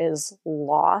that there is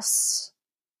loss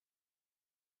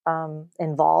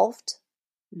involved,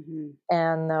 Mm-hmm.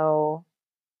 and though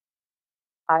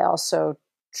I also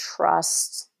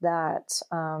trust that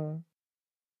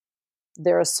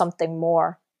there is something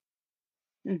more.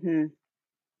 Mm-hmm.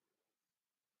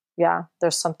 Yeah,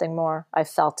 there's something more. I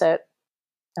felt it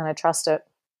and I trust it.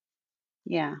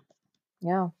 Yeah.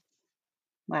 Yeah.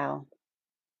 Wow.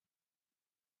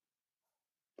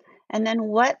 And then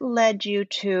what led you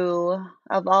to,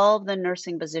 of all the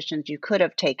nursing positions you could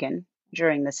have taken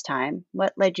during this time,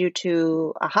 what led you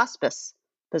to a hospice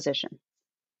position?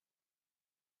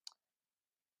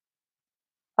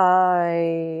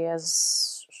 I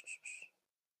as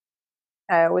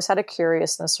I always had a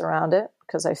curiousness around it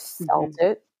because I felt Mm-hmm.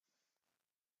 it.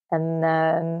 And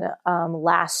then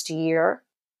last year,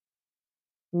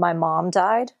 my mom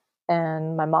died,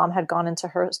 and my mom had gone into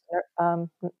her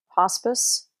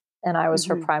hospice, and I was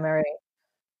her Mm-hmm. primary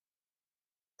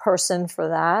person for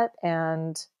that.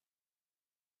 And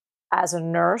as a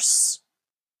nurse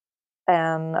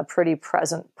and a pretty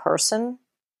present person,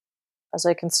 as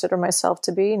I consider myself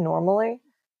to be normally,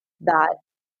 that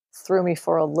threw me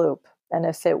for a loop. And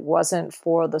if it wasn't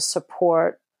for the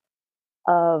support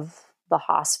of the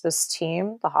hospice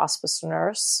team, the hospice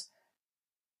nurse,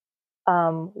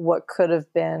 what could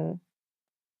have been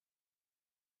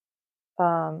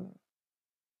um,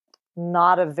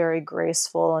 not a very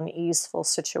graceful and easeful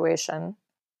situation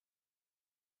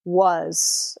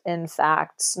was, in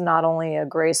fact, not only a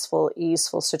graceful,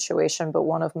 easeful situation, but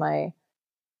one of my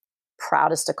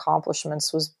proudest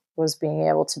accomplishments was being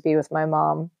able to be with my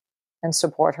mom and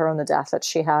support her in the death that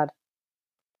she had.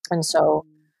 And so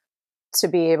to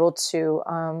be able to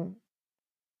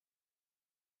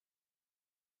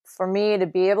for me to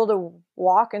be able to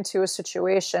walk into a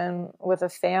situation with a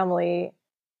family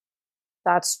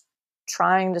that's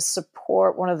trying to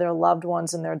support one of their loved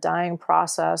ones in their dying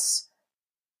process,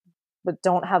 but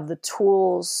don't have the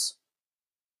tools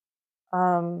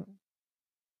um,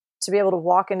 to be able to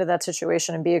walk into that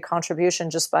situation and be a contribution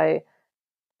just by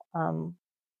um,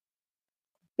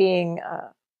 being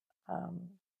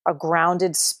a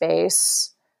grounded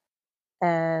space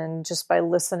and just by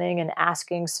listening and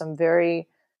asking some very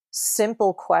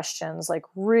simple questions, like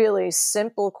really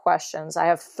simple questions. I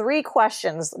have 3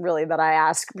 questions really that I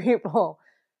ask people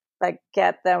that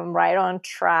get them right on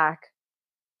track.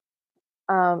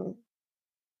 Um,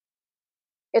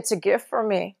 it's a gift for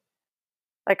me.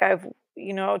 Like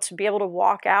to be able to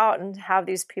walk out and have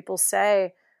these people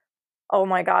say, "Oh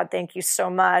my God, thank you so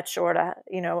much," or to,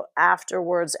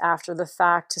 afterwards, after the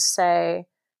fact, to say,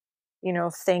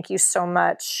 thank you so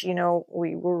much.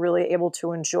 We were really able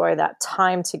to enjoy that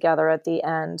time together at the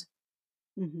end.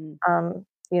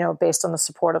 Mm-hmm. Based on the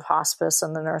support of hospice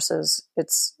and the nurses.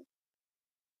 It's,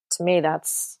 to me,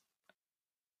 that's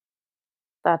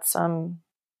that's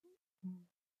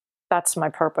my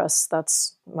purpose.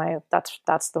 That's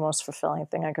the most fulfilling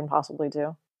thing I can possibly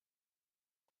do.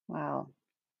 Wow.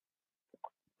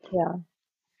 Yeah.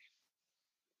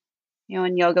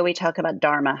 In yoga, we talk about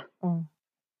dharma, Mm,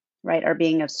 right? Our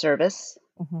being of service.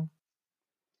 mm-hmm.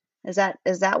 Is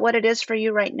that what it is for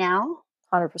you right now?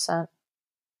 100%.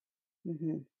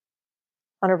 Mm-hmm.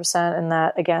 100%. And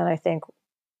that, again, I think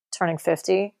turning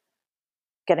 50,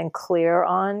 getting clear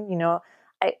on,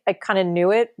 I kind of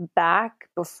knew it back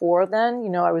before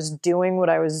then. I was doing what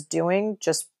I was doing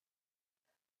just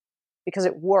because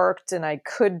it worked and I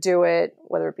could do it,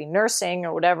 whether it be nursing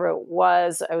or whatever it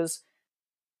was. I was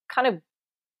kind of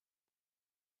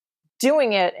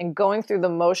doing it and going through the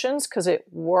motions because it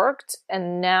worked.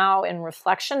 And now in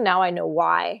reflection, now I know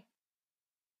why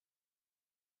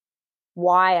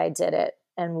I did it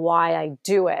and why I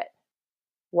do it,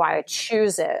 why I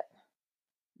choose it.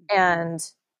 And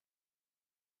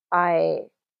I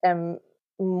am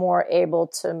more able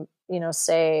to,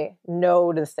 say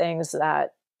no to things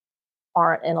that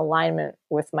aren't in alignment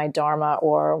with my dharma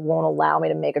or won't allow me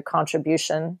to make a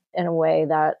contribution in a way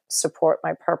that support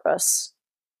my purpose.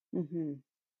 Mm-hmm.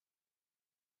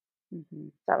 Mm-hmm.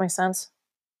 Does that make sense?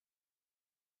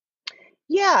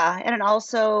 Yeah. And it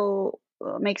also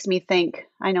makes me think,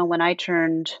 I know when I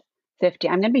turned 50,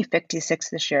 I'm going to be 56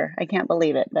 this year. I can't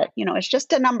believe it, but it's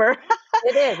just a number.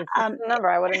 It is. It's just um, a number.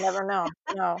 I would have never known.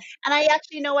 No. and I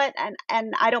actually know it,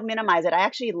 and I don't minimize it. I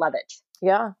actually love it.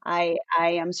 Yeah. I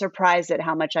am surprised at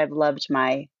how much I've loved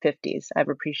my 50s. I've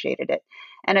appreciated it.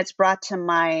 And it's brought to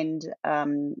mind a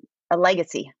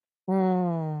legacy.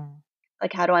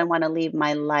 Like, how do I want to lead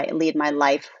my life,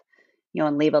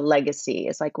 and leave a legacy?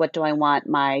 It's like, what do I want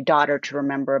my daughter to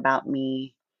remember about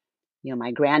me?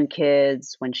 My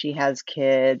grandkids, when she has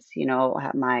kids,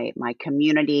 my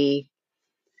community.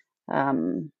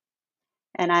 Um,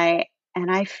 and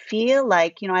I feel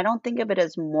like, I don't think of it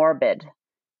as morbid,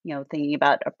 thinking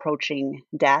about approaching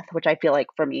death, which I feel like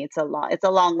for me, it's a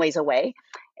long ways away.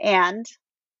 And,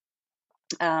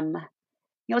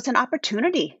 it's an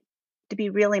opportunity to be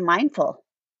really mindful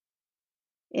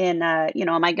in,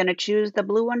 am I going to choose the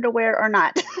blue underwear or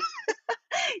not?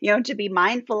 To be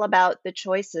mindful about the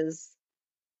choices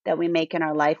that we make in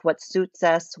our life, what suits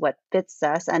us, what fits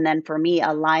us. And then for me,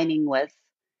 aligning with,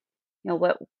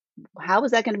 how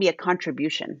is that going to be a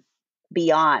contribution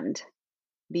beyond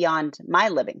my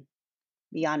living,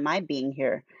 beyond my being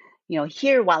here,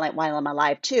 here while I'm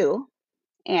alive too,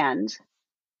 and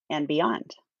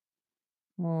beyond.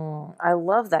 I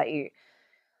love that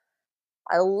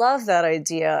I love that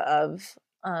idea of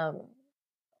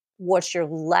what's your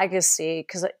legacy,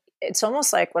 because it's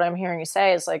almost like what I'm hearing you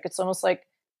say is like, it's almost like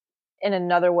in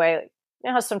another way,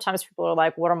 how sometimes people are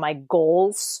like, what are my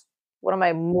goals? What am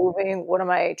I moving? What am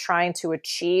I trying to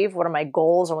achieve? What are my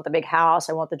goals? I want the big house.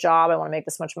 I want the job. I want to make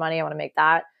this much money. I want to make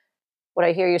that. What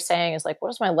I hear you saying is like, what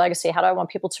is my legacy? How do I want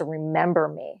people to remember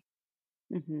me?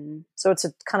 Mm-hmm. So it's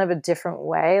a kind of a different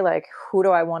way. Like, who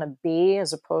do I want to be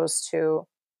as opposed to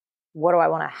what do I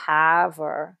want to have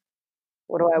or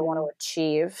what do I want to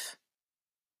achieve?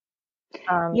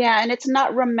 Yeah, and it's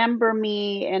not remember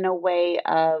me in a way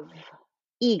of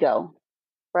ego.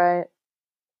 Right.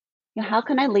 How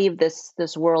can I leave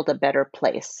this world a better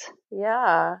place?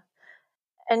 Yeah.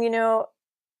 And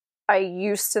I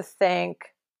used to think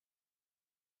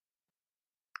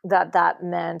that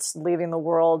meant leaving the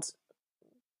world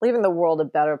a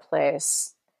better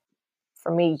place.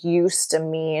 For me, used to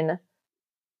mean,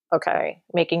 okay,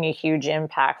 making a huge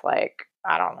impact, like,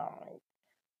 I don't know,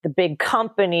 the big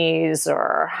companies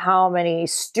or how many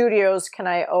studios can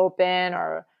I open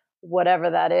or whatever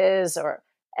that is.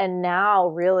 And now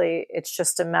really it's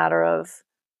just a matter of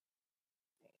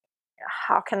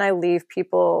how can I leave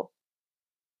people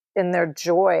in their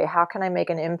joy? How can I make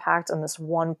an impact on this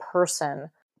one person?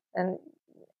 And,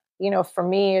 for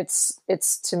me,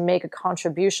 it's to make a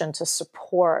contribution to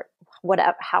support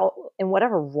in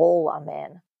whatever role I'm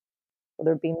in,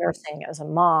 whether it be nursing, as a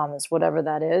mom, as whatever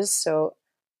that is. So,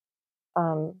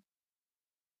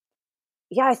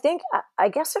 yeah, I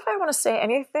guess if I want to say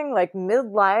anything, like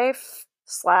midlife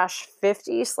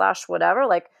 /50 / whatever,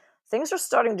 like things are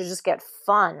starting to just get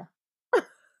fun.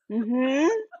 Mm-hmm.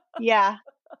 Yeah.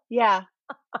 Yeah.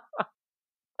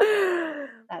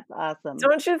 That's awesome.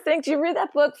 Don't you think? Do you read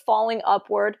that book, Falling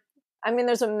Upward? I mean,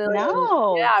 there's a million.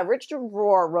 No. Yeah, Richard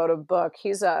Rohr wrote a book.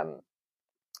 He's a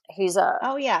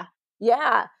Oh yeah.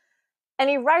 yeah. And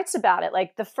he writes about it.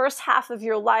 Like the first half of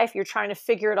your life, you're trying to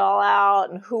figure it all out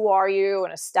and who are you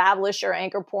and establish your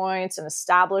anchor points and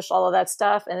establish all of that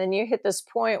stuff. And then you hit this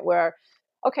point where,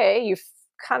 okay, you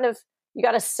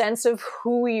got a sense of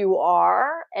who you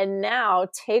are. And now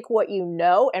take what you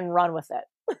know and run with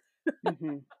it.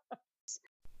 Mm-hmm.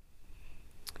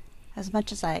 As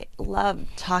much as I love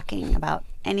talking about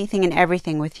anything and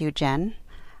everything with you, Jen,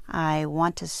 I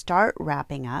want to start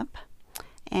wrapping up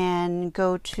and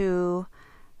go to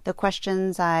the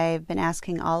questions I've been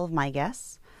asking all of my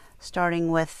guests, starting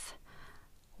with,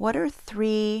 what are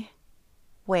 3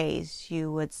 ways you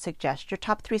would suggest, your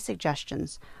top 3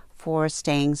 suggestions for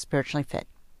staying spiritually fit?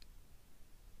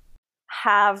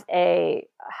 have a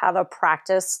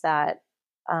practice that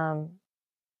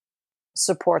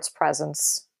supports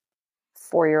presence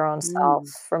for your own self.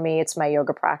 For me, it's my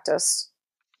yoga practice.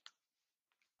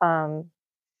 A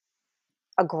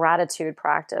gratitude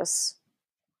practice.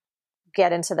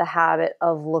 Get into the habit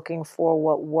of looking for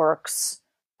what works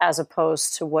as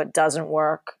opposed to what doesn't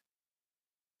work.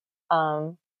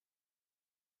 And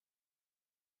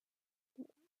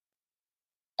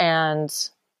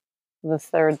the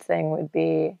third thing would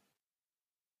be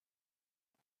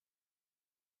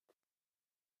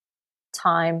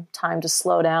time to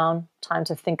slow down, time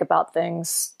to think about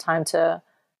things, time to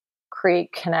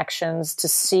create connections, to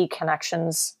see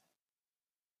connections,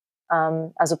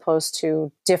 as opposed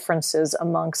to differences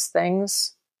amongst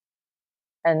things.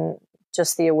 And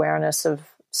just the awareness of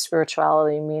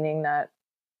spirituality, meaning that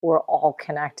we're all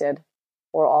connected,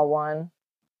 we're all one.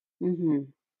 Mm-hmm.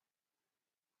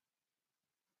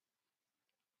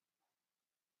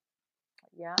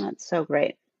 Yeah. That's so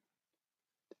great.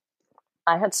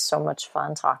 I had so much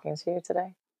fun talking to you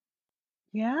today.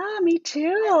 Yeah, me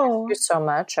too. Thank you so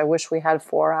much. I wish we had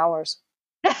 4 hours.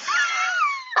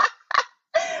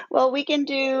 Well, we can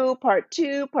do part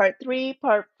 2, part 3,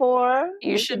 part 4.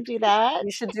 We can do that.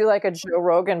 You should do like a Joe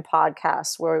Rogan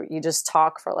podcast where you just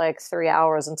talk for like 3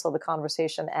 hours until the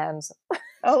conversation ends.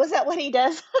 Oh, is that what he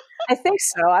does? I think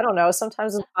so. I don't know.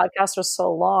 Sometimes the podcasts are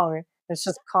so long. It's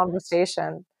just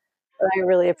conversation. But I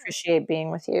really appreciate being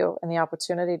with you and the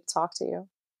opportunity to talk to you.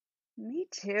 Me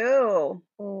too.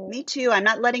 Me too. I'm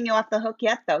not letting you off the hook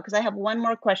yet, though, because I have one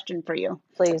more question for you.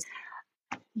 Please.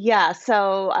 Yeah.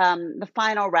 So the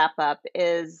final wrap up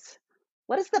is,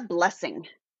 what is the blessing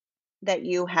that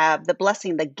you have,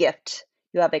 the gift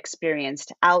you have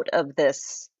experienced out of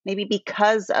this, maybe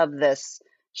because of this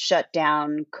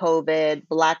shutdown, COVID,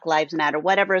 Black Lives Matter,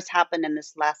 whatever has happened in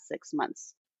this last 6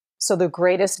 months? So the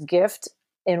greatest gift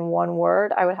in one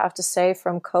word, I would have to say,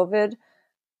 from COVID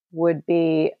would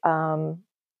be,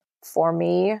 for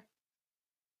me,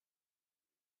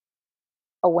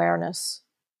 awareness.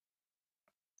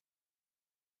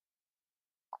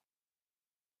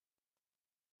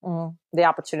 The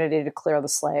opportunity to clear the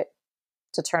slate,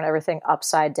 to turn everything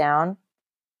upside down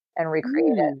and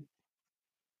recreate it.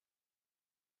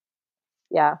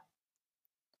 Yeah.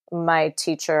 My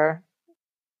teacher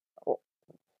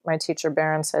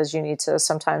Barron says you need to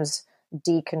sometimes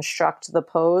deconstruct the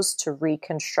pose to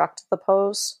reconstruct the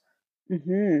pose.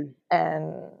 Mm-hmm.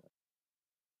 And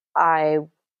I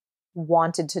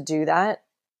wanted to do that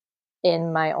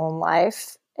in my own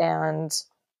life, and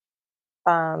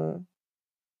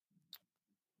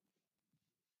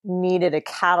needed a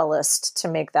catalyst to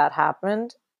make that happen.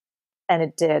 And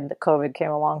it did. The COVID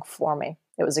came along for me.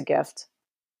 It was a gift.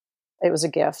 It was a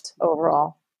gift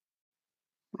overall.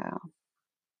 Wow.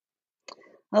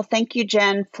 Well, thank you,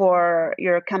 Jen, for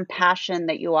your compassion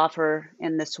that you offer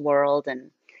in this world.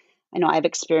 And I know I've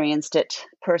experienced it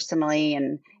personally,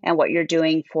 and what you're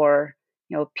doing for,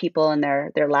 people in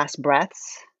their last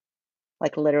breaths,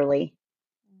 like literally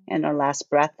in their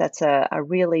last breath. That's a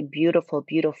really beautiful,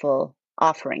 beautiful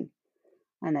offering.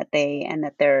 And that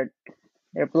they're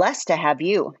blessed to have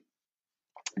you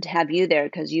there,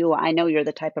 because I know you're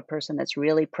the type of person that's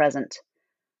really present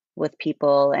with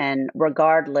people, and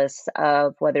regardless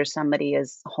of whether somebody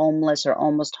is homeless or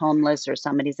almost homeless or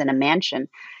somebody's in a mansion,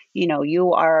 you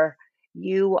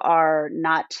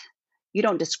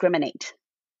don't discriminate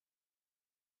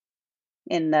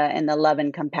in the love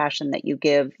and compassion that you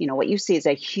give. What you see is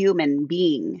a human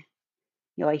being,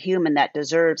 a human that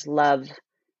deserves love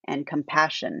and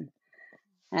compassion.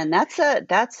 And that's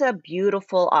a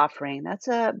beautiful offering. That's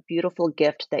a beautiful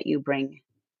gift that you bring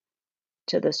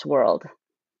to this world.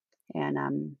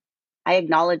 And I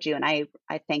acknowledge you, and I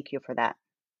thank you for that.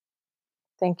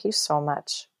 Thank you so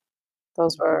much.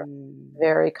 Those were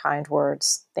very kind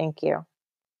words. Thank you.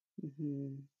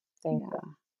 Thank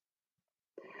you.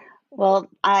 Well,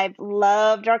 I've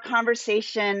loved our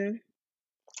conversation,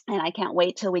 and I can't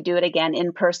wait till we do it again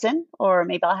in person, or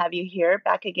maybe I'll have you here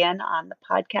back again on the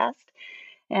podcast.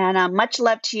 And much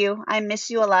love to you. I miss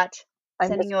you a lot.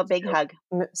 Sending you a big hug.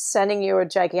 Sending you a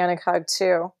gigantic hug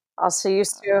too. I'll see you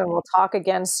soon. We'll talk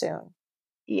again soon.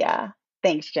 Yeah.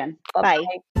 Thanks, Jen. Bye-bye.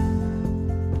 Bye.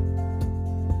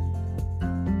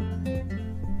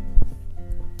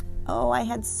 Oh, I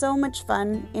had so much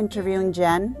fun interviewing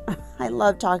Jen. I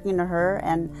love talking to her,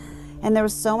 and there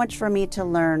was so much for me to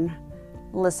learn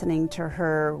listening to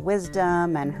her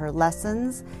wisdom and her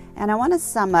lessons. And I want to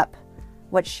sum up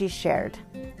what she shared.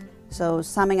 So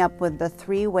summing up with the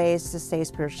 3 ways to stay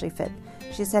spiritually fit.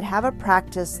 She said, have a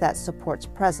practice that supports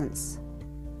presence.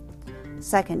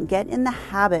 Second, get in the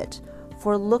habit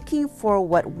for looking for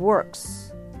what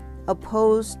works,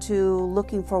 opposed to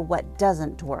looking for what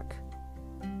doesn't work.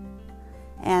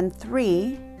 And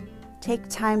 3, take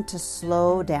time to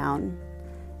slow down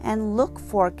and look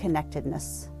for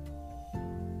connectedness.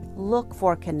 Look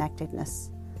for connectedness.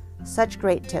 Such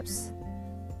great tips.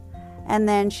 And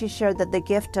then she shared that the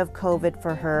gift of COVID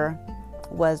for her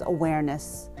was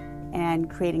awareness and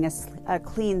creating a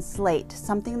clean slate,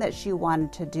 something that she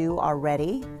wanted to do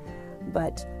already,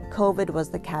 but COVID was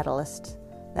the catalyst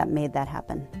that made that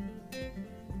happen.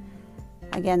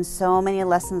 Again, so many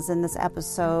lessons in this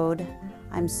episode.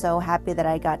 I'm so happy that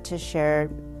I got to share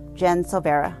Jen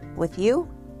Silvera with you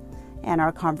and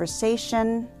our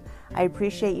conversation. I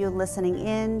appreciate you listening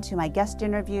in to my guest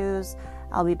interviews.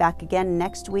 I'll be back again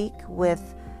next week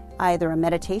with either a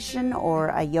meditation or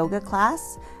a yoga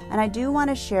class. And I do want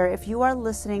to share, if you are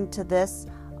listening to this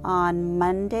on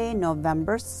Monday,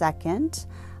 November 2nd,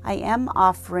 I am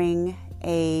offering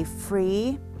a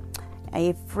free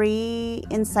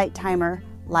Insight Timer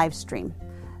live stream.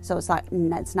 So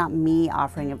it's not me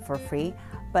offering it for free,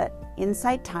 but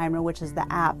Insight Timer, which is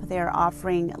the app, they're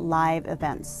offering live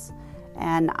events.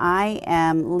 And I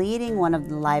am leading one of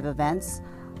the live events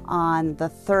on the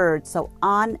 3rd, so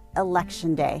on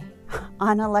election day.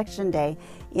 On election day,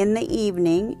 in the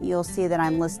evening, you'll see that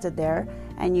I'm listed there,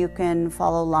 and you can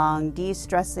follow along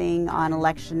de-stressing on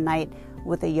election night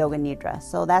with a yoga nidra.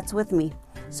 So that's with me.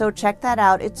 So check that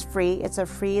out. It's free. It's a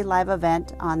free live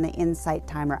event on the Insight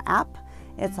Timer app.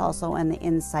 It's also on the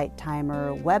Insight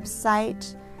Timer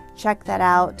website. Check that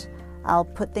out. I'll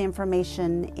put the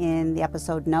information in the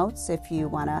episode notes if you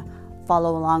want to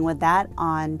follow along with that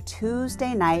on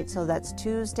Tuesday night. So that's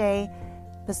Tuesday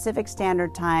Pacific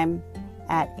Standard Time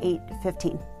at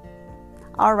 8:15.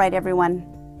 All right, everyone.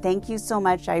 Thank you so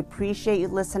much. I appreciate you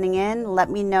listening in.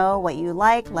 Let me know what you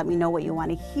like. Let me know what you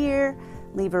want to hear.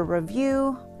 Leave a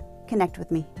review. Connect with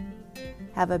me.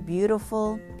 Have a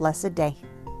beautiful, blessed day.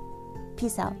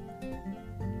 Peace out.